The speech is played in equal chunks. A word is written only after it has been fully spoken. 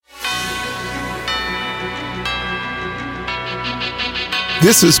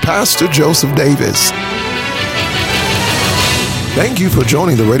This is Pastor Joseph Davis. Thank you for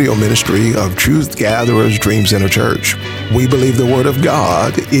joining the radio ministry of Truth Gatherers Dream Center Church. We believe the Word of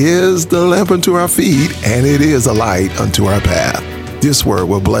God is the lamp unto our feet, and it is a light unto our path. This word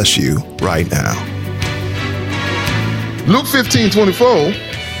will bless you right now. Luke 15:24,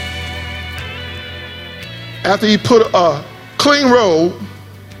 after he put a clean robe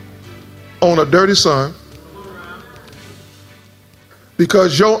on a dirty son,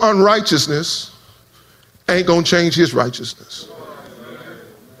 because your unrighteousness ain't gonna change his righteousness.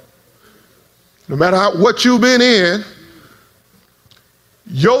 No matter what you've been in,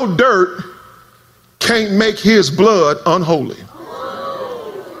 your dirt can't make his blood unholy.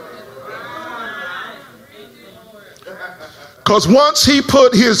 Because once he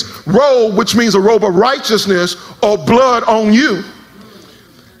put his robe, which means a robe of righteousness or blood, on you,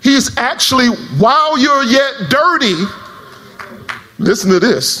 he's actually, while you're yet dirty, listen to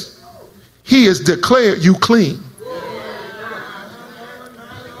this, he has declared you clean.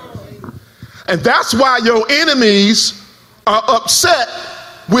 And that's why your enemies are upset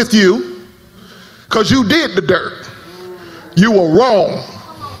with you, because you did the dirt. You were wrong.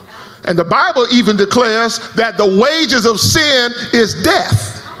 And the Bible even declares that the wages of sin is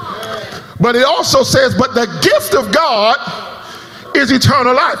death. But it also says, but the gift of God is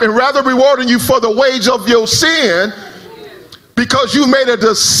eternal life, and rather rewarding you for the wage of your sin, because you made a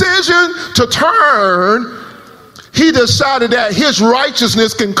decision to turn. He decided that his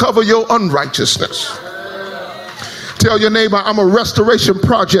righteousness can cover your unrighteousness. Tell your neighbor, I'm a restoration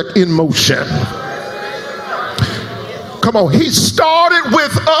project in motion. Come on, he started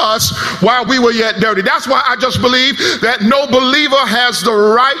with us while we were yet dirty. That's why I just believe that no believer has the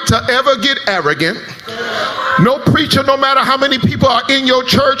right to ever get arrogant. No preacher, no matter how many people are in your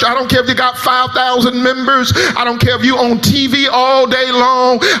church, I don't care if you got 5,000 members, I don't care if you on TV all day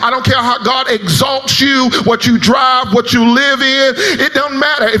long, I don't care how God exalts you, what you drive, what you live in, it doesn't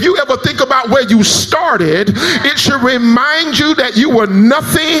matter. If you ever think about where you started, it should remind you that you were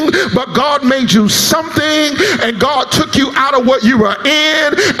nothing, but God made you something, and God took you out of what you were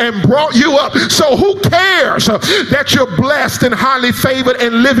in and brought you up. So who cares that you're blessed and highly favored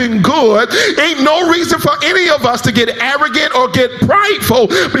and living good? Ain't no reason for any of us to get arrogant or get prideful,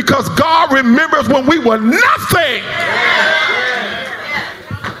 because God remembers when we were nothing.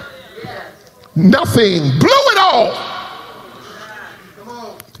 Nothing. Blew it all.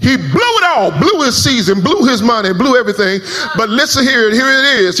 He blew it all, blew his season, blew his money, blew everything. But listen here it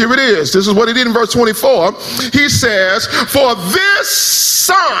is. This is what he did in verse 24. He says, for this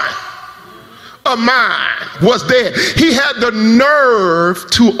son of mine was dead. He had the nerve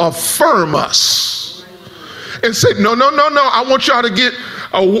to affirm us and said, no, I want y'all to get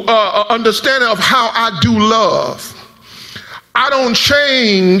a understanding of how I do love. I don't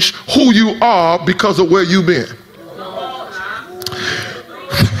change who you are because of where you've been.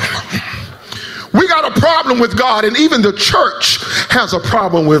 We got a problem with God, and even the church has a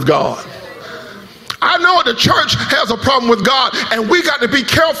problem with God. I know the church has a problem with God, and we got to be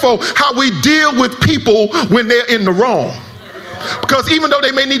careful how we deal with people when they're in the wrong. Because even though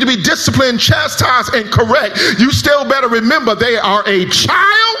they may need to be disciplined, chastised, and correct, you still better remember they are a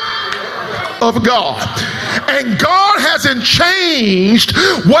child of God. And God hasn't changed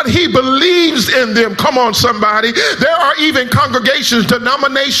what he believes in them. Come on, somebody. There are even congregations,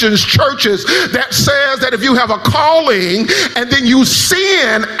 denominations, churches that says that if you have a calling and then you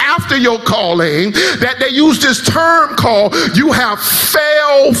sin after your calling, that they use this term called you have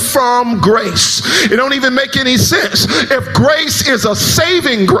fell from grace. It don't even make any sense. If grace is a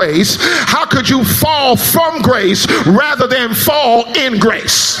saving grace, how could you fall from grace rather than fall in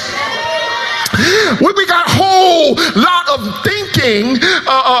grace? We got a whole lot of thinking.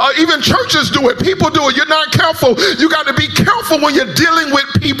 Even churches do it. People do it. You're not careful. You got to be careful when you're dealing with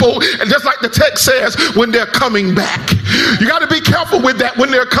people. And just like the text says, when they're coming back. You got to be careful with that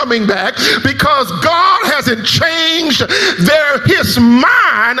when they're coming back, because God hasn't changed his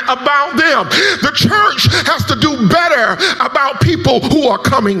mind about them. The church has to do better about people who are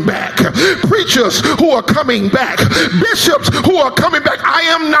coming back. Preachers who are coming back. Bishops who are coming back. I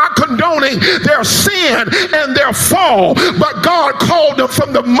am not condoning their sin and their fall, but God called them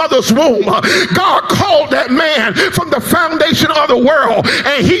from the mother's womb. God called that man from the foundation of the world,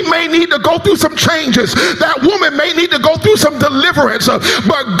 and he may need to go through some changes. That woman may need to go through some deliverance,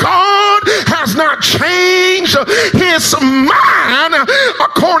 but God has not changed his mind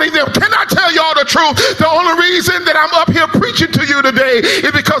according to them. Can I tell y'all the truth, the only reason that I'm up here preaching to you today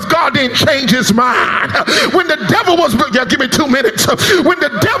is because God didn't change his mind. When the devil was, give me 2 minutes. When the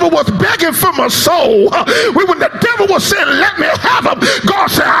devil was begging for my soul, when the devil was saying, let me have him, God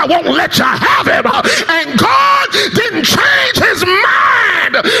said, I won't let you have him. And God didn't change his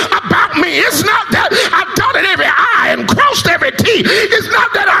mind about me. It's not that I dotted every I and crossed every T. It's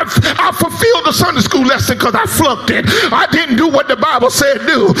not that I fulfilled the Sunday school lesson because I flunked it. I didn't do what the Bible said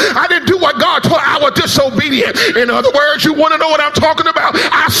do. I didn't do what God told. I was disobedient. In other words, you want to know what I'm talking about?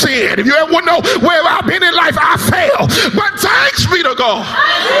 I sinned. If you ever want to know where I've been in life, I failed. But thanks be to God.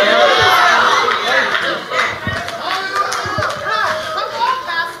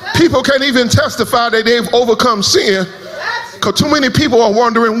 People can't even testify that they've overcome sin because too many people are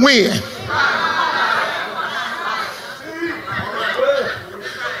wondering when.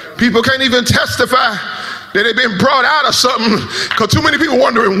 People can't even testify that they've been brought out of something because too many people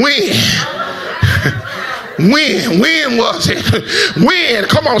wondering when. When was it? When?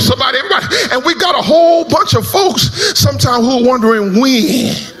 Come on, somebody, everybody. And we got a whole bunch of folks sometimes who are wondering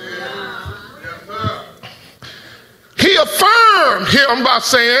when. He affirmed him by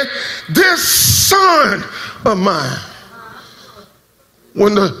saying, this son of mine.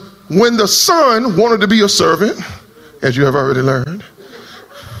 When the son wanted to be a servant, as you have already learned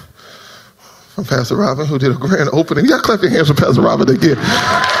from Pastor Robin, who did a grand opening. Yeah, clap your hands for Pastor Robin again.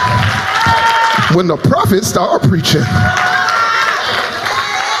 When the prophet started preaching,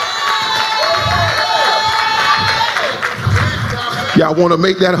 y'all want to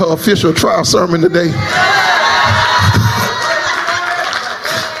make that her official trial sermon today?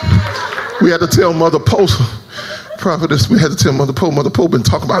 We had to tell Mother Post, prophetess, we had to tell Mother Pope been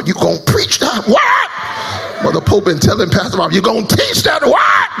talking about, you gonna preach that what? Mother Pope been telling Pastor Bob, you gonna teach that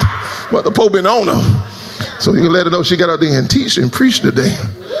what? Mother Pope been on her. So you can let her know she got out there and teach and preach today.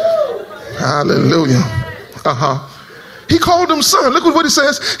 Hallelujah. He called him son. Look at what he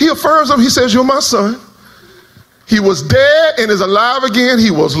says. He affirms him. He says, you're my son. He was dead and is alive again.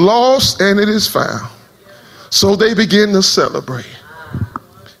 He was lost and it is found. So they begin to celebrate.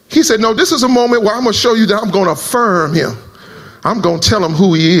 He said, no, this is a moment where I'm going to show you that I'm going to affirm him. I'm going to tell him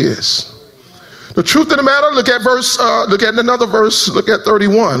who he is. The truth of the matter, look at another verse. Look at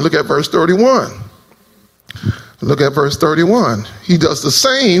 31. Look at verse 31. Look at verse 31. He does the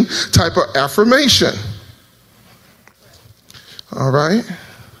same type of affirmation. All right.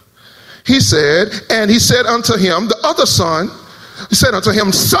 He said, and he said unto him, the other son, he said unto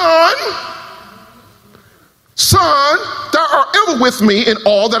him, son, thou art ever with me, and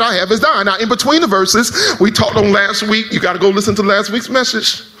all that I have is thine. Now, in between the verses, we talked on last week. You got to go listen to last week's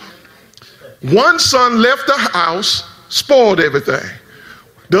message. One son left the house, spoiled everything.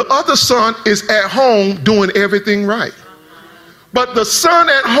 The other son is at home doing everything right. But the son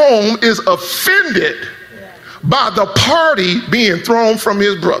at home is offended by the party being thrown from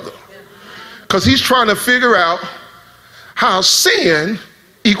his brother. Because he's trying to figure out how sin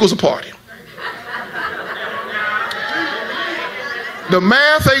equals a party. The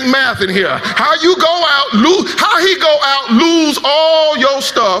math ain't math in here. How he go out, lose all your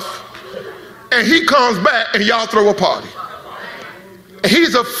stuff, and he comes back and y'all throw a party.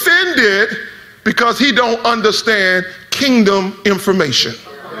 He's offended because he don't understand kingdom information.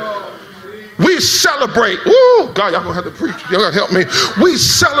 We celebrate. Woo, God, y'all gonna have to preach. Y'all gotta help me. We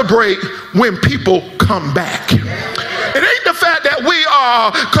celebrate when people come back. It ain't the fact that we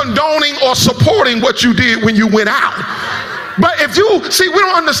are condoning or supporting what you did when you went out. But if you see, we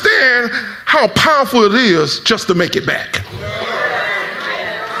don't understand how powerful it is just to make it back.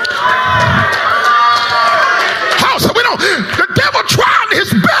 The devil tried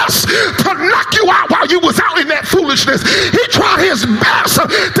his best to knock you out while you was out in that foolishness. He tried his best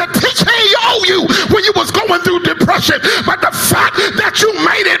to teach you when you was going through depression. But the fact that you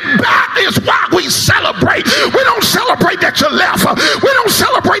made it back is why we celebrate. We don't celebrate that you left. We don't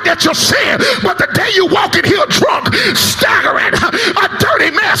celebrate that you sinned. But the day you walk in here drunk, staggering, a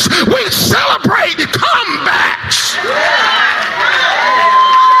dirty mess, we celebrate comebacks.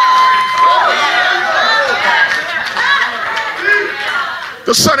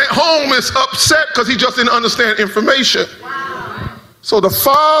 The son at home is upset because he just didn't understand information. So the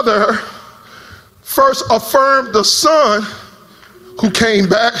father first affirmed the son who came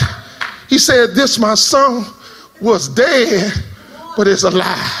back. He said, this my son was dead, but is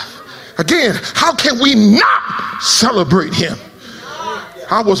alive. Again, how can we not celebrate him?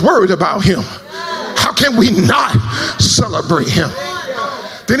 I was worried about him. How can we not celebrate him?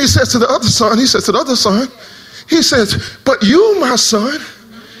 Then he says to the other son, he says, but you, my son,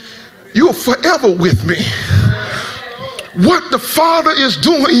 you are forever with me. What the Father is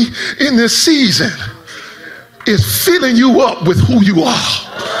doing in this season is filling you up with who you are.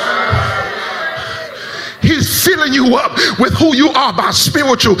 He's filling you up with who you are by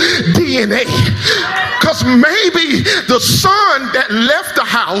spiritual DNA. Because maybe the son that left the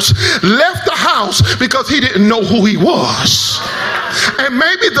house because he didn't know who he was. And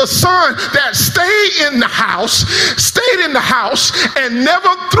maybe the son that stayed in the house and never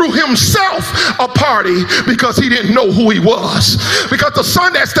threw himself a party because he didn't know who he was. Because the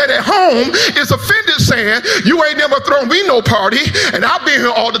son that stayed at home is offended, saying, you ain't never thrown me no party, and I've been here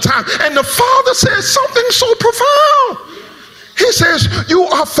all the time. And the father says something so profound. He says, you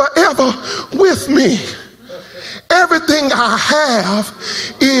are forever with me. Everything I have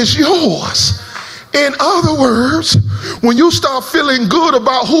is yours. In other words, when you start feeling good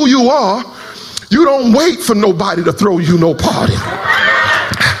about who you are, you don't wait for nobody to throw you no party.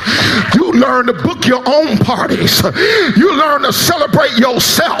 You learn to book your own parties. You learn to celebrate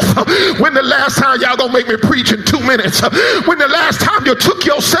yourself. When the last time, y'all gonna make me preach in 2 minutes, when the last time you took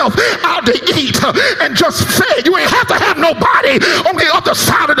yourself out to eat and just said you ain't have to have nobody on the other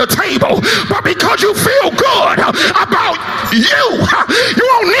side of the table, but because you feel good about you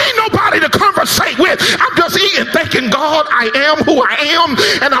don't need nobody to conversate with. I'm just eating, thanking God I am who I am,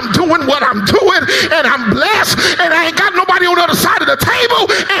 and I'm doing what I'm doing, and I'm blessed, and I ain't got nobody on the other side of the table,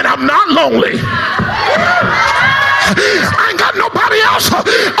 and I'm not lonely. I ain't got nobody else on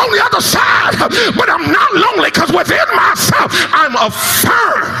the other side, but I'm not lonely because within myself I'm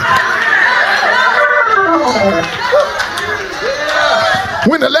affirmed.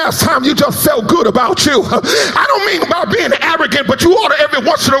 When the last time you just felt good about you? I don't mean about being arrogant, but you ought to every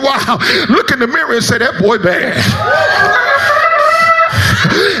once in a while look in the mirror and say, that boy bad.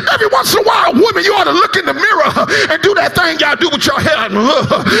 Every once in a while, women, you ought to look in the mirror and do that thing y'all do with your hair. And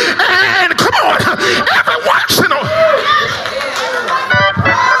come on, every once in a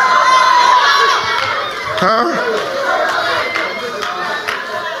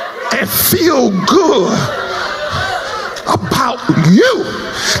and feel good about you.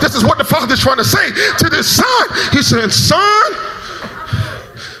 This is what the Father's trying to say to this son. He said, son,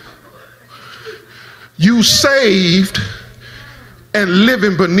 you saved and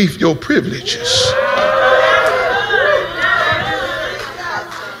living beneath your privileges.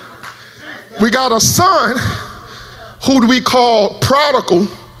 We got a son who we call prodigal,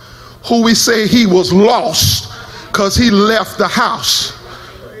 who we say he was lost because he left the house.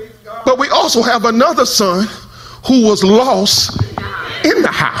 But we also have another son who was lost in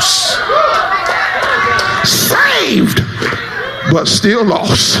the house. Saved, but still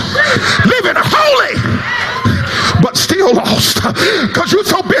lost. Living holy, but still lost. Because you're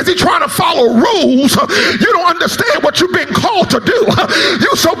so busy trying to follow rules, you don't understand what you've been called to do.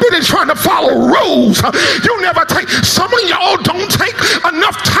 You're so busy trying to follow rules, you never take. Some of y'all don't take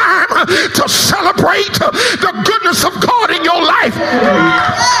enough time to celebrate the goodness of God in your life.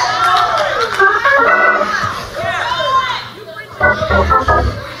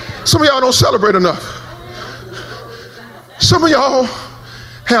 Some of y'all don't celebrate enough. Some of y'all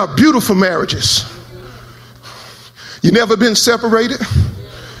have beautiful marriages. You never been separated.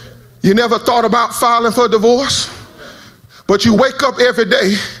 You never thought about filing for divorce. But you wake up every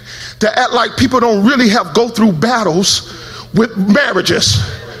day to act like people don't really have go through battles with marriages.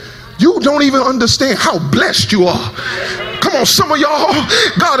 You don't even understand how blessed you are. Come on, some of y'all,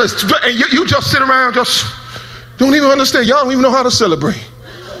 God is, and you just sit around, just don't even understand. Y'all don't even know how to celebrate.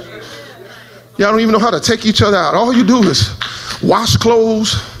 Y'all don't even know how to take each other out. All you do is wash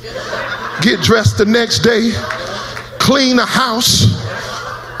clothes, get dressed the next day, clean the house.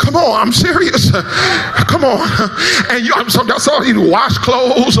 Come on, I'm serious. Come on. And that's all you do. Wash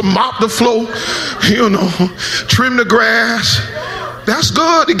clothes, mop the floor, trim the grass. That's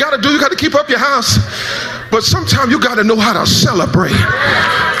good. You got to keep up your house. But sometimes you got to know how to celebrate.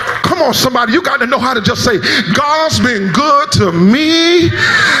 Come on, somebody, you got to know how to just say, God's been good to me.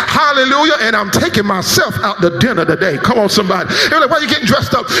 Hallelujah. And I'm taking myself out to dinner today. Come on, somebody. You're like, why are you getting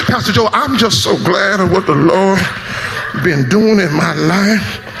dressed up? Pastor Joe, I'm just so glad of what the Lord been doing in my life.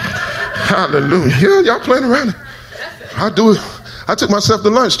 Hallelujah. Yeah, y'all playing around. I do it. I took myself to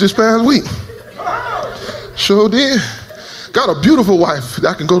lunch this past week. Sure did. Got a beautiful wife that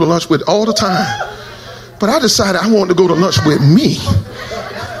I can go to lunch with all the time. But I decided I wanted to go to lunch with me.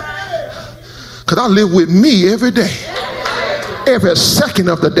 Because I live with me every day. Every second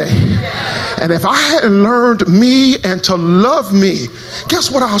of the day. And if I hadn't learned me and to love me, guess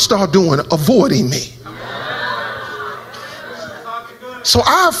what I'll start doing? Avoiding me. So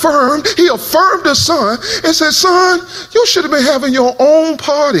he affirmed the son and said, son, you should have been having your own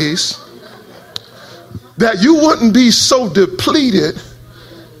parties that you wouldn't be so depleted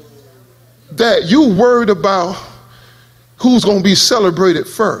that you worried about who's going to be celebrated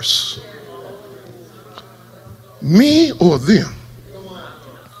first, me or them.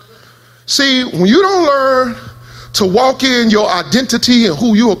 See, when you don't learn to walk in your identity and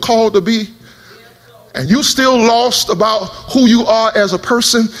who you are called to be, and you still lost about who you are as a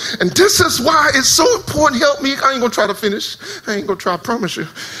person, and this is why it's so important. Help me. I ain't gonna try to finish. I ain't gonna try. I promise you.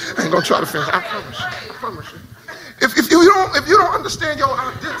 I ain't gonna try to finish. I promise you. I promise you. If you don't understand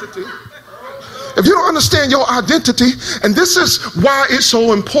your identity, and this is why it's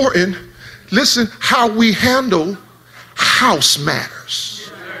so important. Listen, how we handle house matters.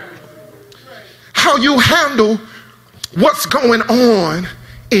 How you handle what's going on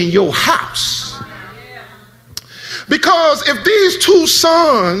in your house. Because if these two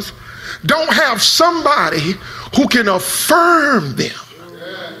sons don't have somebody who can affirm them,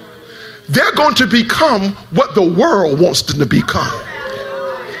 they're going to become what the world wants them to become.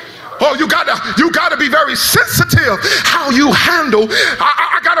 Oh, you gotta be very sensitive how you handle.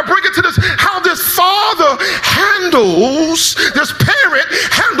 I gotta bring it to this, how this father handles, this parent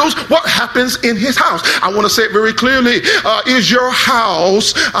handles what happens in his house. I want to say it very clearly. Is your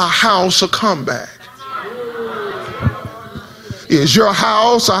house a house of comeback? Is your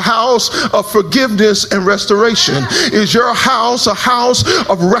house a house of forgiveness and restoration? Is your house a house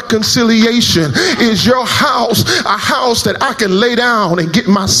of reconciliation? Is your house a house that I can lay down and get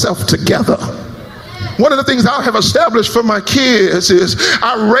myself together? One of the things I have established for my kids is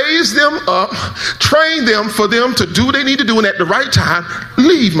I raise them up, train them for them to do what they need to do, and at the right time,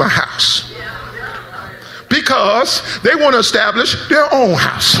 leave my house. Because they want to establish their own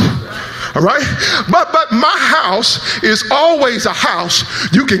house. All right, but my house is always a house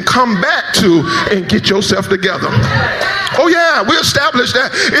you can come back to and get yourself together. Oh yeah, we established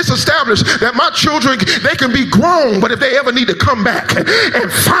that. It's established that my children, they can be grown, but if they ever need to come back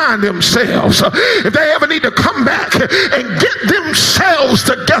and find themselves, if they ever need to come back and get themselves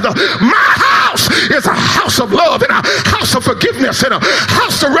together, my house is a house of love and a house of forgiveness and a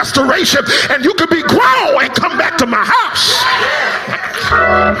house of restoration, and you can be grown and come back to my house.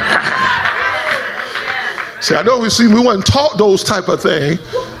 See, I know we wasn't taught those type of things.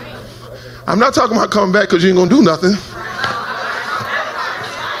 I'm not talking about coming back because you ain't gonna do nothing.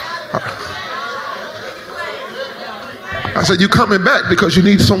 I said, you're coming back because you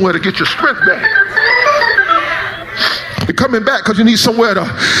need somewhere to get your strength back. You're coming back because you need somewhere to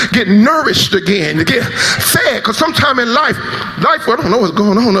get nourished again, to get fed. Because sometime in life, I don't know what's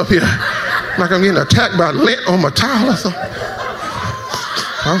going on up here. Like I'm getting attacked by lint on my towel or something.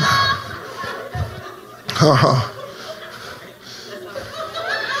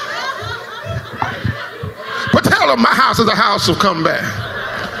 But tell them my house is a house of comeback.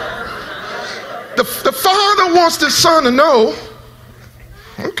 The father wants the son to know.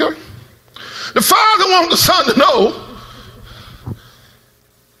 Okay. The father wants the son to know.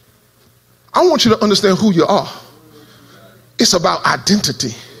 I want you to understand who you are. It's about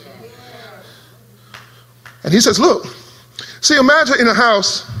identity. And he says, look, see, imagine in a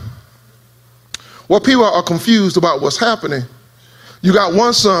house where people are confused about what's happening. You got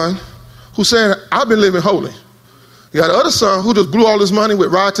one son who's saying, I've been living holy. You got the other son who just blew all his money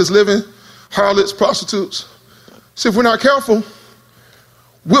with riotous living, harlots, prostitutes. See, if we're not careful,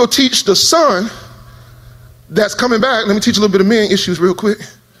 we'll teach the son that's coming back. Let me teach a little bit of men issues real quick.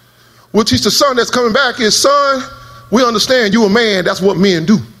 We'll teach the son that's coming back is, son, we understand you a man. That's what men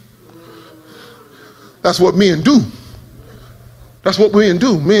do. That's what men do. That's what men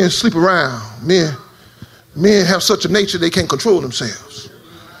do. Men sleep around. Men have such a nature they can't control themselves.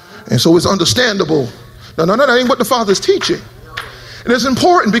 And so it's understandable. No, that ain't what the father's teaching. And it's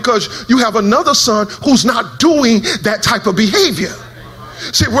important because you have another son who's not doing that type of behavior.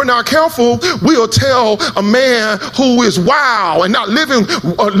 See, if we're not careful, we'll tell a man who is wild and not living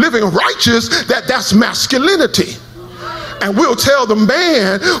righteous that that's masculinity. And we'll tell the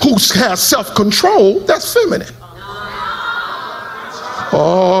man who has self-control that's feminine.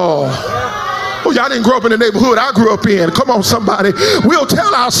 Oh, y'all didn't grow up in the neighborhood I grew up in. Come on, somebody. We'll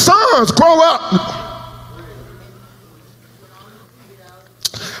tell our sons, grow up.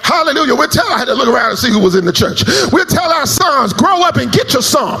 Hallelujah. We'll tell, I had to look around and see who was in the church. We'll tell our sons, grow up and get your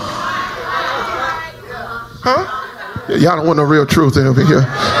son. Huh? Y'all don't want no real truth in over here.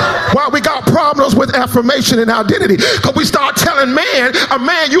 Why we got problems with affirmation and identity? Because we start telling a man,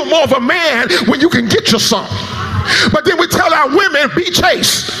 you're more of a man when you can get your son. But then we tell our women, be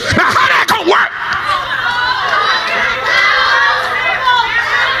chaste. Now, how that gonna work?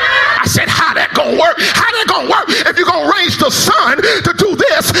 I said, how that gonna work? How that gonna work if you're gonna raise the son to do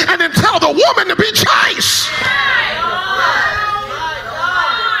this and then tell the woman to be chaste?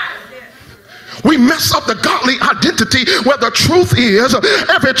 mess up the godly identity where the truth is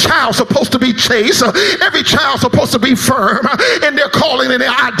every child's supposed to be chaste, every child's supposed to be firm in their calling and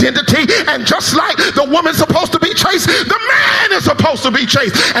their identity. And just like the woman's supposed to be chaste, the man is supposed to be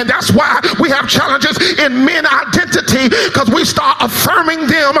chaste. And that's why we have challenges in men identity, because we start affirming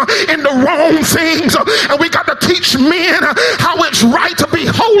them in the wrong things. And we got to teach men how it's right to be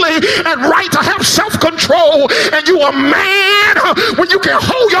holy and right to have self-control. And you a man when you can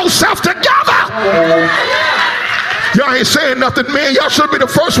hold yourself together. Y'all ain't saying nothing, man. Y'all should be the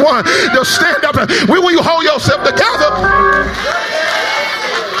first one to stand up. When will you hold yourself together?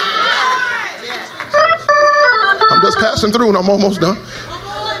 I'm just passing through and I'm almost done.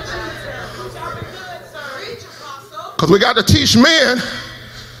 Because we got to teach men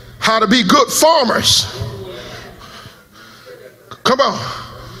how to be good farmers. Come on.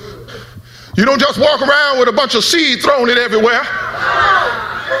 You don't just walk around with a bunch of seed thrown in everywhere.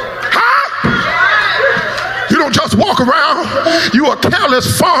 You don't just walk around. You a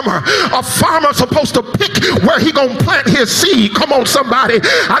careless farmer. A farmer's supposed to pick where he gonna plant his seed. Come on, somebody.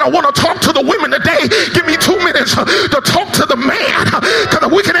 I don't want to talk to the women today. Give me 2 minutes to talk to the man. Because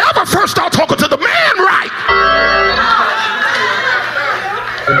if we can ever first start talking to the man right.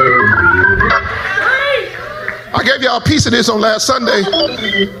 I gave y'all a piece of this on last Sunday.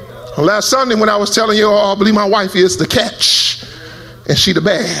 On last Sunday when I was telling you, I believe my wife is the catch and she the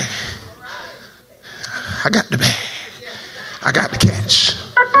bag. I got the bag. I got the catch.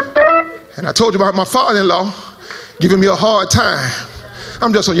 And I told you about my father-in-law giving me a hard time.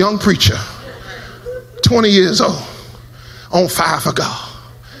 I'm just a young preacher, 20 years old, on fire for God,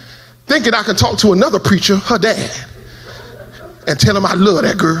 thinking I can talk to another preacher, her dad, and tell him I love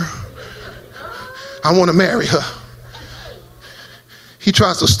that girl. I want to marry her. He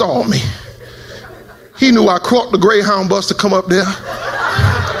tries to stall me. He knew I caught the Greyhound bus to come up there.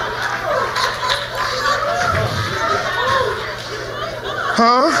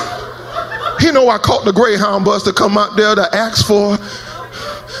 He know I caught the Greyhound bus to come out there to ask for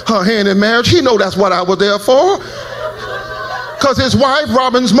her hand in marriage. He know that's what I was there for. Because his wife,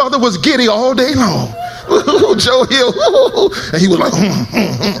 Robin's mother, was giddy all day long. Joe Hill. And he was like,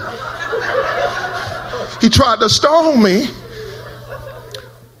 He tried to stall me,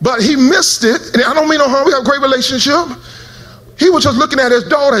 but he missed it. And I don't mean no harm. We have a great relationship. He was just looking at his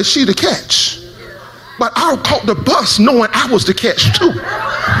daughter as she the catch. But I caught the bus knowing I was the catch too.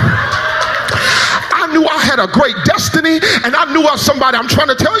 I knew I had a great destiny, and I knew I was somebody. I'm trying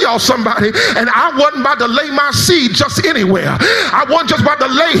to tell y'all somebody, and I wasn't about to lay my seed just anywhere. I wasn't just about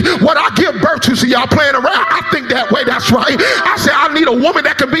to lay what I give birth to. So y'all playing around. I think that way. That's right. I said I need a woman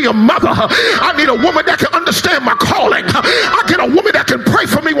that can be a mother. I need a woman that can understand my calling. I get a woman that can pray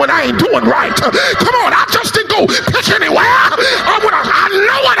for me when I ain't doing right. Come on, I just didn't go pick anywhere. I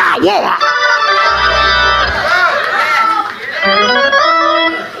know what I want.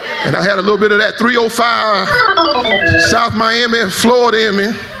 And I had a little bit of that 305 South Miami, Florida in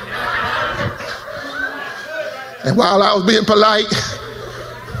me. And while I was being polite,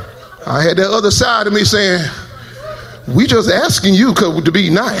 I had that other side of me saying, we just asking you to be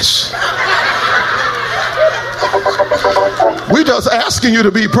nice. We just asking you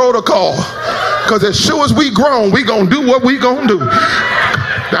to be protocol. Because as sure as we grown, we gonna do what we gonna do.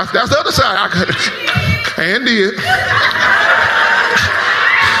 That's the other side. And did.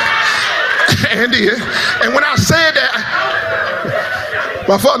 And did. And when I said that,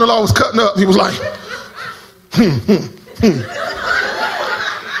 my father-in-law was cutting up. He was like,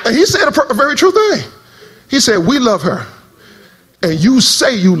 And he said a very true thing. He said, we love her. And you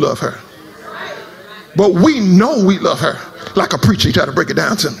say you love her. But we know we love her. Like a preacher, he tried to break it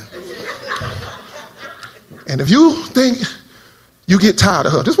down to me. And if you think you get tired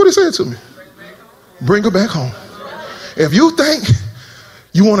of her, this is what he said to me. Bring her back home. If you think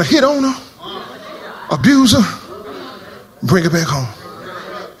you want to hit on her, abuse her, bring her back home.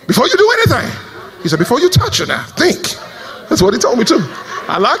 Before you do anything, he said, before you touch her now, think. That's what he told me too.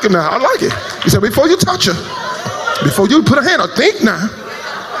 I like him now. I like it. He said, before you touch her, before you put a hand on, think now.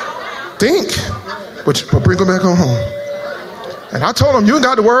 Think. But bring her back on home. And I told him, you ain't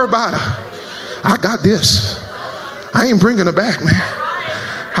got to worry about her. I got this. I ain't bringing her back, man.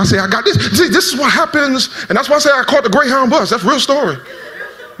 I say, I got this. See, this is what happens. And that's why I say I caught the Greyhound bus. That's real story.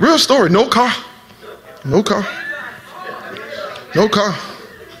 Real story. No car. No car. No car.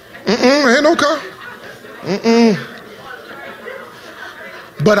 Ain't no car.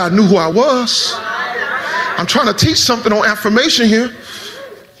 But I knew who I was. I'm trying to teach something on affirmation here.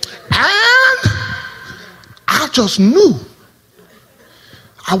 And I just knew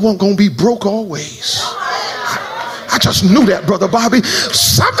I wasn't going to be broke always. I just knew that, Brother Bobby.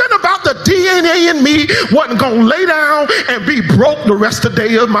 Something about the DNA in me wasn't going to lay down and be broke the rest of the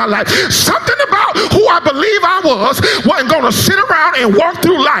day of my life. Something about who I believe I was wasn't going to sit around and walk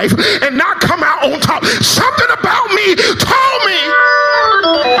through life and not come out on top. Something about me told me,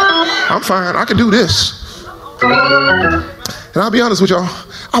 I'm fine, I can do this. And I'll be honest with y'all,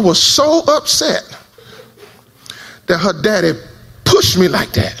 I was so upset that her daddy pushed me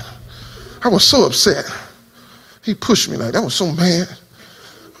like that. I was so upset. He pushed me like that. I was so mad.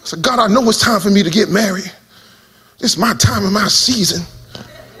 I said, God, I know it's time for me to get married. It's my time and my season.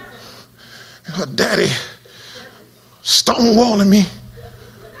 And her daddy stonewalling me,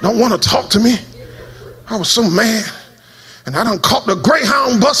 don't want to talk to me. I was so mad. And I done caught the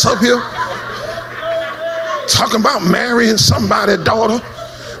Greyhound bus up here talking about marrying somebody's daughter.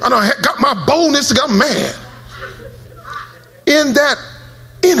 I done got my boldness to get mad. In that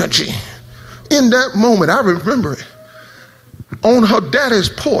energy, in that moment, I remember it. On her daddy's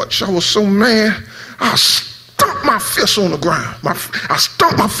porch, I was so mad, I stomped my fist on the ground. I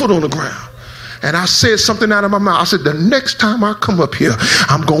stomped my foot on the ground. And I said something out of my mouth. I said, the next time I come up here,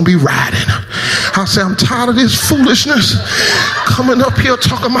 I'm going to be riding. I said, I'm tired of this foolishness. Coming up here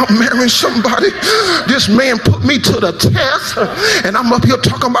talking about marrying somebody. This man put me to the test. And I'm up here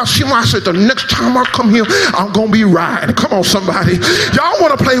talking about she. I said, the next time I come here, I'm going to be riding. Come on, somebody. Y'all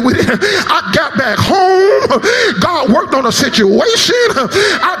want to play with it? I got back home. God worked on a situation.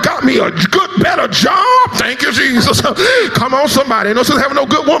 I got me a good, better job. Thank you, Jesus. Come on, somebody. No sense having no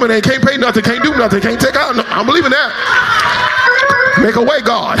good woman. They can't pay nothing, can't do nothing, can't take out. No, I'm believing that. Make a way,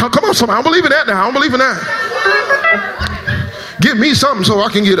 God. Come on, somebody. I'm believing that now. I'm believing that. Give me something so I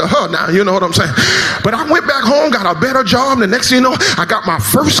can get a hug now. You know what I'm saying? But I went back home, got a better job. The next thing you know, I got my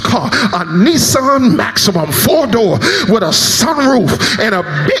first car, a Nissan Maximum 4-door with a sunroof and a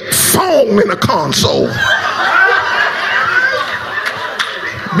big phone in the console.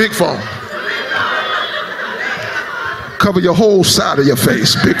 Big phone. Cover your whole side of your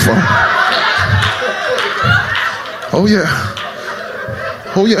face. Big phone. Oh yeah.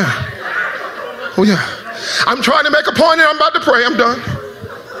 Oh yeah. Oh yeah. I'm trying to make a point and I'm about to pray. I'm done.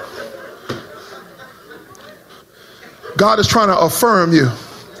 God is trying to affirm you.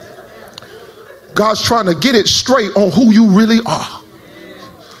 God's trying to get it straight on who you really are.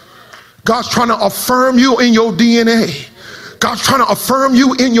 God's trying to affirm you in your DNA. God's trying to affirm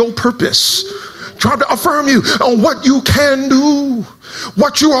you in your purpose. Trying to affirm you on what you can do,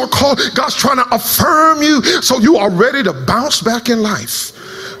 what you are called. God's trying to affirm you so you are ready to bounce back in life.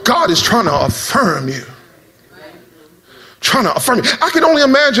 God is trying to affirm you. Trying to affirm you. I can only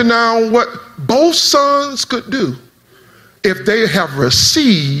imagine now what both sons could do if they have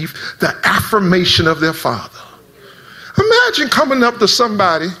received the affirmation of their father. Imagine coming up to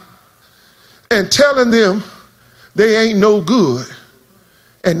somebody and telling them they ain't no good.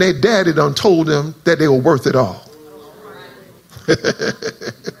 And their daddy done told them that they were worth it all.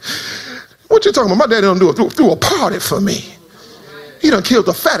 What you talking about? My daddy done do it through a party for me. He done killed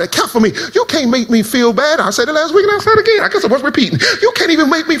the fatted calf for me. You can't make me feel bad. I said it last week and I said it again. I guess I was repeating. You can't even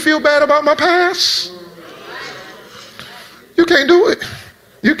make me feel bad about my past. You can't do it.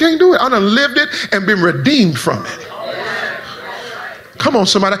 You can't do it. I done lived it and been redeemed from it. Come on,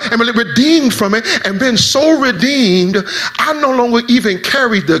 somebody. And been redeemed from it and been so redeemed, I no longer even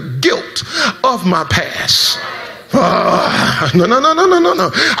carry the guilt of my past. No.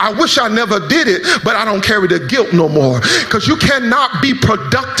 I wish I never did it, but I don't carry the guilt no more. Because you cannot be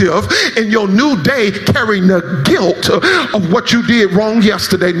productive in your new day carrying the guilt of what you did wrong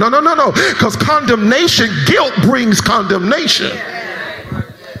yesterday. No. Because condemnation, guilt brings condemnation.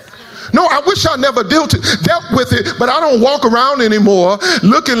 No, I wish I never dealt with it, but I don't walk around anymore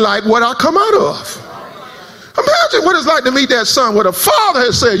looking like what I come out of. Imagine what it's like to meet that son where the father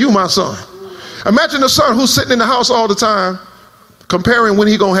has said, you my son. Imagine the son who's sitting in the house all the time comparing when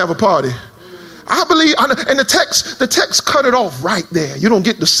he gonna have a party. I believe, and the text cut it off right there. You don't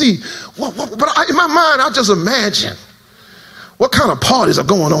get to see. But in my mind, I just imagine what kind of parties are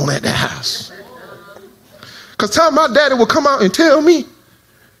going on at that house. Because time my daddy will come out and tell me,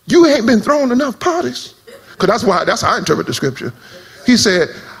 you ain't been throwing enough parties. Because that's how I interpret the scripture. He said,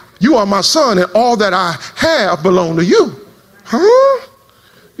 you are my son and all that I have belong to you. Huh?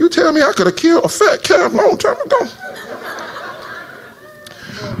 You tell me I could have killed a fat calf a long time ago.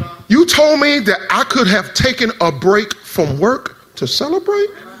 You told me that I could have taken a break from work to celebrate?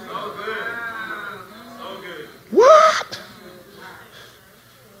 What?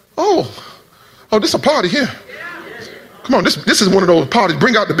 Oh, this is a party here. Come on, this is one of those parties.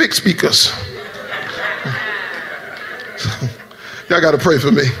 Bring out the big speakers. Y'all got to pray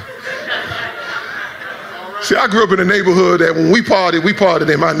for me. See, I grew up in a neighborhood that when we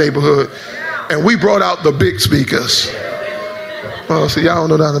partied in my neighborhood, and we brought out the big speakers. Oh, see, y'all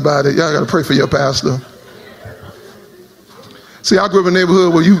don't know nothing about it. Y'all got to pray for your pastor. See, I grew up in a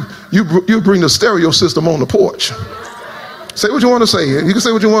neighborhood where you bring the stereo system on the porch. Say what you want to say. You can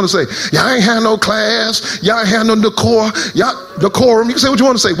say what you want to say. Y'all ain't had no class. Y'all ain't had no decorum. You can say what you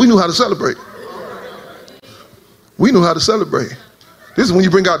want to say. We knew how to celebrate. We knew how to celebrate. This is when you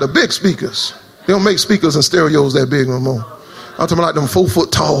bring out the big speakers. They don't make speakers and stereos that big no more. I'm talking about them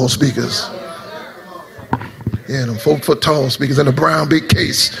 4-foot tall speakers. Yeah, them 4-foot tall speakers in a brown big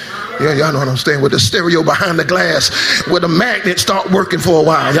case. Yeah, y'all know what I'm saying. With the stereo behind the glass, where the magnet start working for a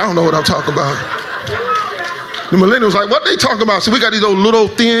while. Y'all know what I'm talking about. The millennials like, what they talking about? So we got these old little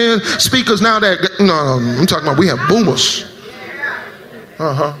thin speakers now that, no, I'm talking about we have boomers.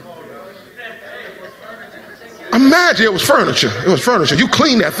 Imagine it was furniture. It was furniture. You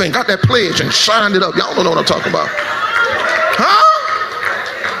cleaned that thing, got that pledge and shined it up. Y'all don't know what I'm talking about. Huh?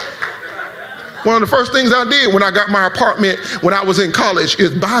 One of the first things I did when I got my apartment when I was in college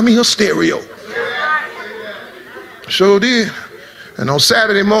is buy me a stereo. Sure did. And on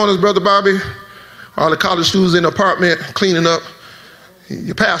Saturday mornings, Brother Bobby, all the college students in the apartment cleaning up,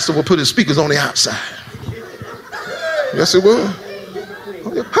 your pastor will put his speakers on the outside. Yes, it will.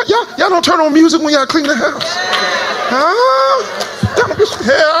 Y'all don't turn on music when y'all clean the house. Huh?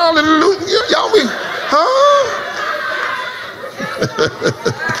 Hallelujah. Y'all be, huh?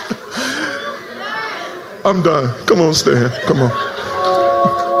 I'm done. Come on, Stan. Come on.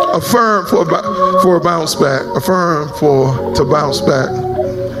 Affirm for a bounce back. Affirm to bounce back.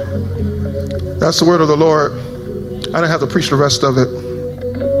 That's the word of the Lord. I don't have to preach the rest of it.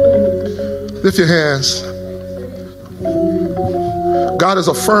 Lift your hands. God is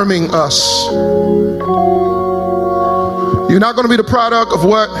affirming us. You're not going to be the product of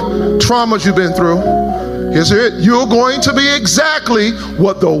what traumas you've been through. Here's it. You're going to be exactly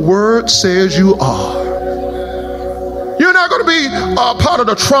what the word says you are. You're not going to be a part of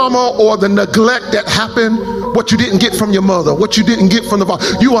the trauma or the neglect that happened, what you didn't get from your mother, what you didn't get from the father.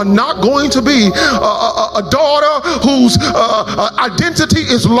 You are not going to be a daughter whose identity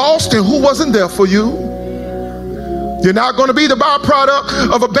is lost and who wasn't there for you. You're not going to be the byproduct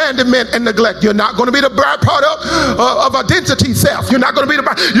of abandonment and neglect. You're not going to be the byproduct of identity theft. You're not going to be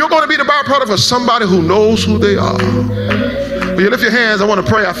you're going to be the byproduct of somebody who knows who they are. When you lift your hands, I want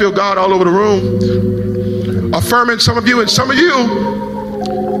to pray. I feel God all over the room. Affirming some of you, and some of you,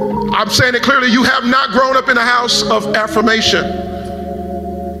 I'm saying it clearly, you have not grown up in a house of affirmation.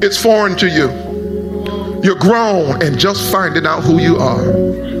 It's foreign to you. You're grown and just finding out who you are.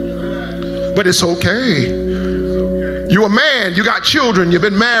 But it's okay. You're a man, you got children, you've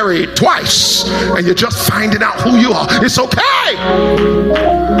been married twice, and you're just finding out who you are. It's okay.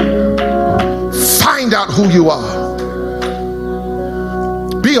 Find out who you are.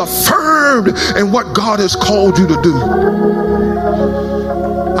 Be affirmed in what God has called you to do.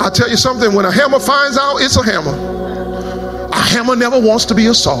 I'll tell you something, when a hammer finds out it's a hammer, a hammer never wants to be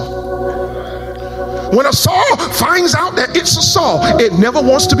a saw. When a saw finds out that it's a saw, it never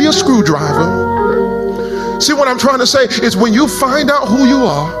wants to be a screwdriver. See, what I'm trying to say is when you find out who you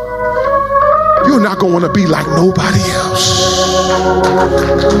are, you're not going to want to be like nobody else.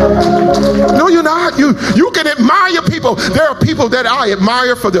 No, you're not. You can admire people. There are people that I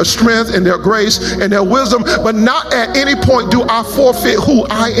admire for their strength and their grace and their wisdom, but not at any point do I forfeit who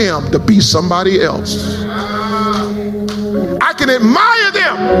I am to be somebody else. I can admire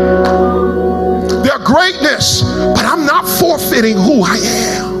them, their greatness, but I'm not forfeiting who I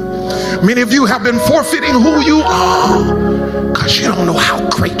am. Many of you have been forfeiting who you are because you don't know how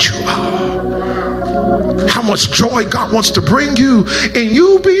great you are. How much joy God wants to bring you in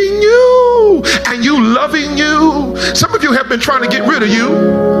you being you and you loving you. Some of you have been trying to get rid of you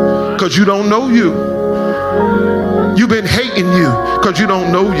because you don't know you. You've been hating you because you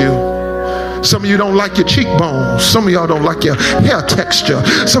don't know you. Some of you don't like your cheekbones. Some of y'all don't like your hair texture.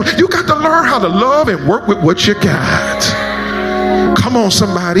 So you got to learn how to love and work with what you got. Come on,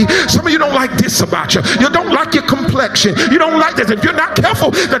 somebody. Some of you don't like this about you. You don't like your complexion. You don't like this. If you're not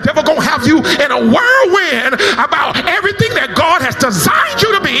careful, the devil gonna have you in a whirlwind about everything that God has designed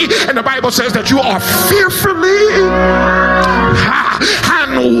you to be. And the Bible says that you are fearfully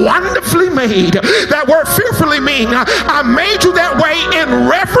and wonderfully made. That word fearfully means I made you that way in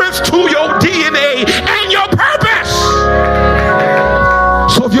reference to your DNA and your purpose.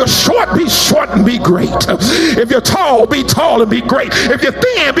 So if you're short, be short and be great. If you're tall, be tall and be great. If you're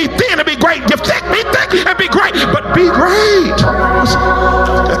thin, be thin and be great. If you're thick, be thick and be great. But be great.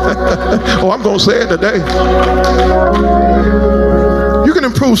 Oh, I'm going to say it today. You can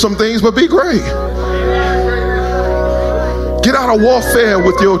improve some things, but be great. Get out of warfare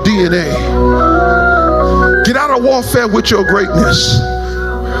with your DNA. Get out of warfare with your greatness.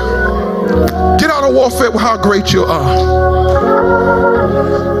 Get out of warfare with how great you are.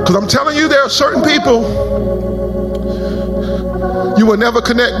 Because I'm telling you, there are certain people you will never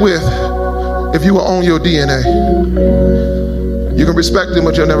connect with if you will own your DNA. You can respect them,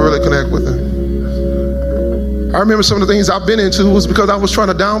 but you'll never really connect with them. I remember some of the things I've been into was because I was trying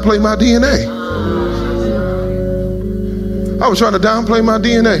to downplay my DNA. I was trying to downplay my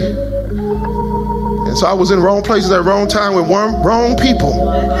DNA. And so I was in the wrong places at the wrong time with wrong people.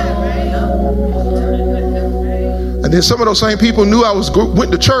 And then some of those same people knew I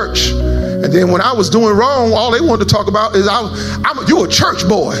went to church. And then when I was doing wrong, all they wanted to talk about is you a church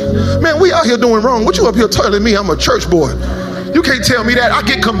boy. Man, we out here doing wrong. What you up here telling me I'm a church boy? You can't tell me that. I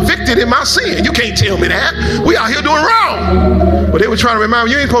get convicted in my sin. You can't tell me that. We out here doing wrong. But they were trying to remind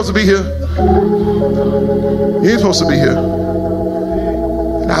me, you ain't supposed to be here. You ain't supposed to be here.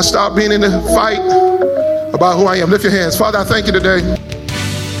 And I stopped being in the fight about who I am. Lift your hands. Father, I thank you today.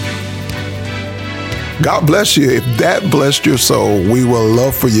 God bless you. If that blessed your soul, we will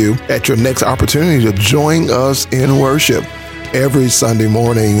love for you at your next opportunity to join us in worship every Sunday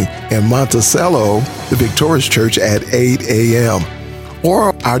morning in Monticello, the Victorious Church at 8 a.m.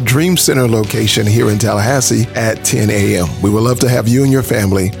 or our Dream Center location here in Tallahassee at 10 a.m. We would love to have you and your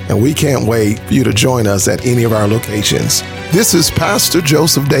family, and we can't wait for you to join us at any of our locations. This is Pastor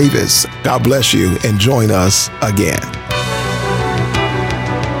Joseph Davis. God bless you, and join us again.